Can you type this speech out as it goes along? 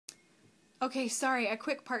Okay, sorry, a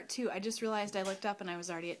quick part 2. I just realized I looked up and I was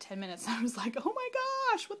already at 10 minutes. I was like, oh my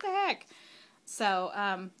gosh, what the heck? So,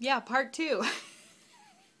 yeah, part 2.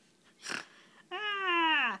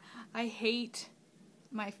 I hate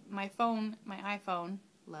my phone, my iPhone.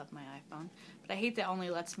 Love my iPhone. But I hate that it only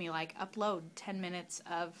lets me, like, upload 10 minutes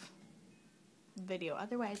of video.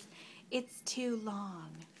 Otherwise, it's too long.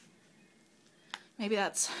 Maybe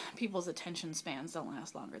that's people's attention spans don't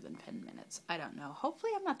last longer than 10 minutes. I don't know.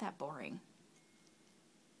 Hopefully I'm not that boring.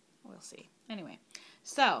 We'll see. Anyway,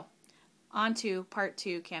 so on to part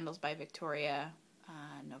 2, Candles by Victoria,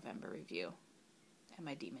 November review, and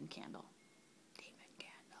my demon candle.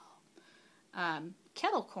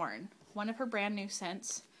 Kettle corn, one of her brand new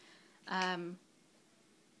scents.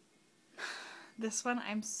 This one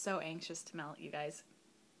I'm so anxious to smell, you guys.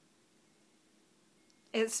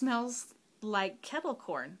 It smells like kettle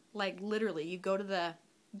corn. Like literally, you go to the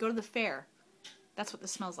fair. That's what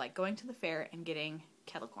this smells like. Going to the fair and getting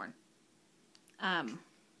kettle corn. I've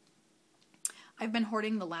been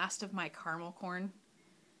hoarding the last of my caramel corn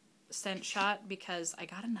scent shot because I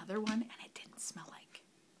got another one and it didn't smell like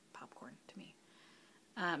popcorn to me.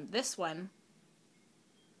 This one,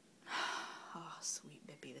 oh sweet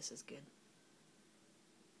bippy, this is good.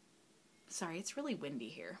 Sorry, it's really windy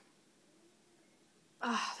here.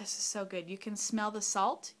 Ah, this is so good. You can smell the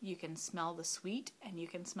salt, you can smell the sweet, and you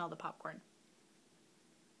can smell the popcorn.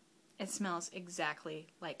 It smells exactly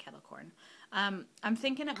like kettle corn. I'm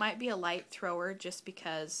thinking it might be a light thrower just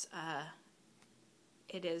because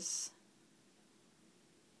it is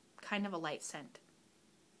kind of a light scent.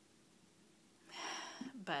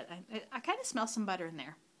 But I kind of smell some butter in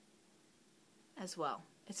there as well.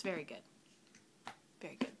 It's very good.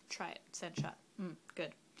 Very good. Try it. Scent shot.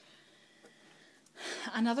 Good.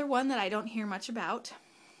 Another one that I don't hear much about.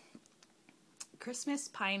 Christmas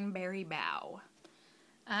Pine Berry Bough.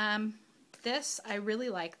 This, I really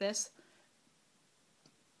like this.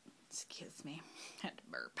 Excuse me. I had to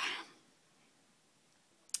burp.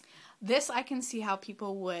 This, I can see how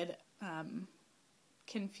people would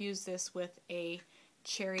confuse this with a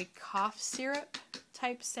cherry cough syrup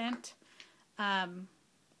type scent. I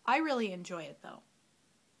really enjoy it though.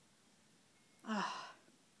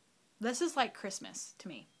 This is like Christmas to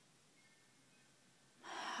me.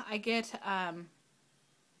 I get a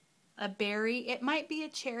berry. It might be a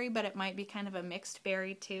cherry, but it might be kind of a mixed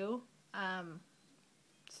berry too.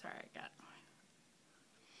 Sorry, I got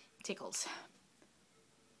tickles.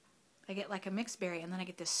 I get like a mixed berry, and then I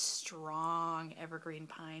get this strong evergreen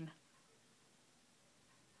pine.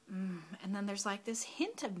 And then there's like this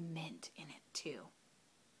hint of mint in it too.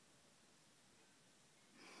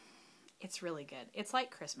 It's really good. It's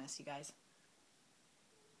like Christmas, you guys.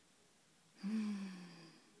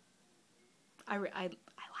 I like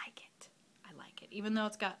it. I like it. Even though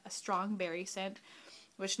it's got a strong berry scent,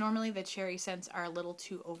 which normally the cherry scents are a little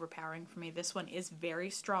too overpowering for me. This one is very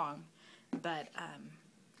strong, but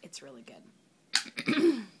it's really good.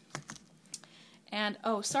 And,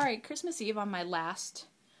 oh, sorry, Christmas Eve on my last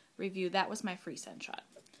review, that was my free scent shot.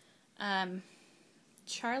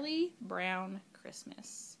 Charlie Brown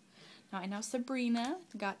Christmas. Now, I know Sabrina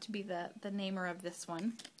got to be the namer of this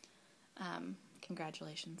one.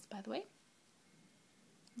 Congratulations, by the way.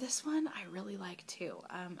 This one I really like, too.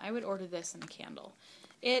 I would order this in a candle.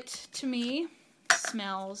 It, to me,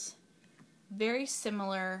 smells very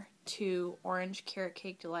similar to Orange Carrot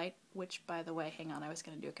Cake Delight, which, by the way, hang on, I was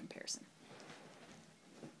going to do a comparison.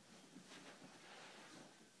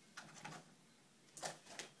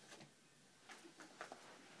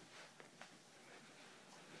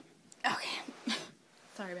 Okay,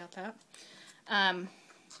 sorry about that.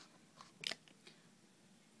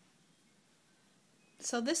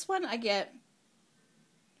 So this one I get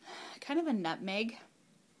kind of a nutmeg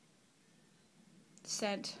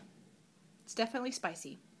scent. It's definitely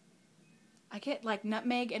spicy. I get like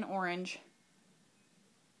nutmeg and orange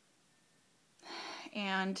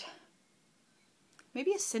and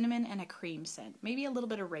maybe a cinnamon and a cream scent. Maybe a little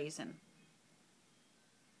bit of raisin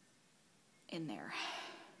in there.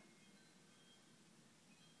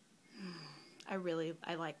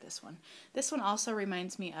 I like this one. This one also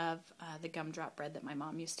reminds me of the gumdrop bread that my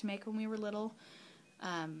mom used to make when we were little.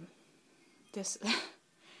 It's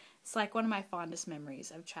like one of my fondest memories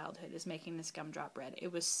of childhood is making this gumdrop bread.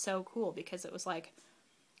 It was so cool because it was like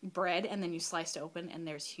bread and then you sliced open and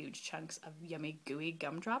there's huge chunks of yummy gooey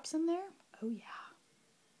gumdrops in there. Oh yeah.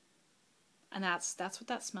 And that's what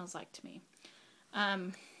that smells like to me.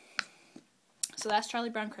 So that's Charlie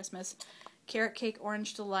Brown Christmas. Carrot Cake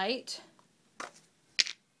Orange Delight.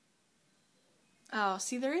 Oh,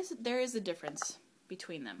 see, there is a difference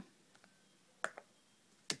between them.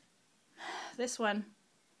 This one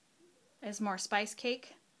is more spice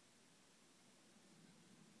cake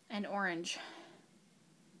and orange.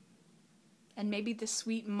 And maybe the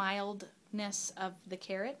sweet mildness of the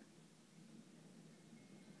carrot.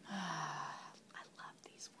 I love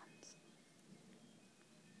these ones.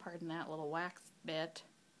 Pardon that little wax bit.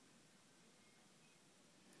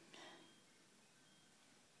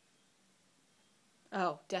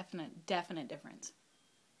 Oh, definite difference.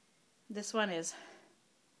 This one is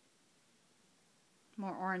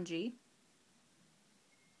more orangey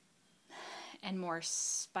and more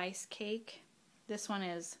spice cake. This one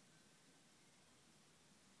is,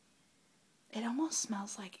 it almost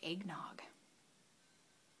smells like eggnog.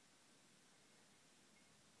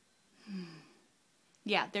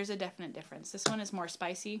 Yeah, there's a definite difference. This one is more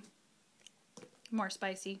spicy.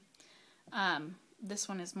 This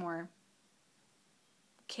one is more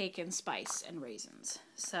cake and spice and raisins.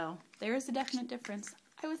 So there is a definite difference.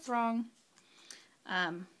 I was wrong.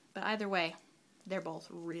 But either way, they're both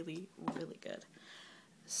really, really good.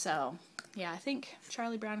 So yeah, I think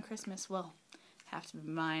Charlie Brown Christmas will have to be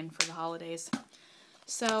mine for the holidays.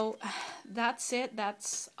 So that's it.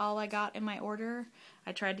 That's all I got in my order.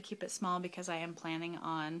 I tried to keep it small because I am planning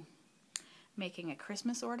on making a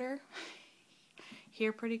Christmas order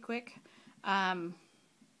here pretty quick.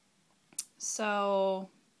 So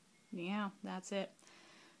yeah, that's it.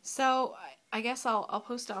 So I guess I'll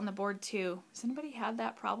post it on the board too. Has anybody had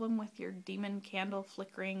that problem with your demon candle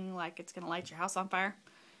flickering like it's going to light your house on fire?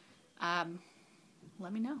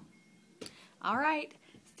 Let me know. All right.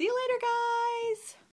 See you later, guys.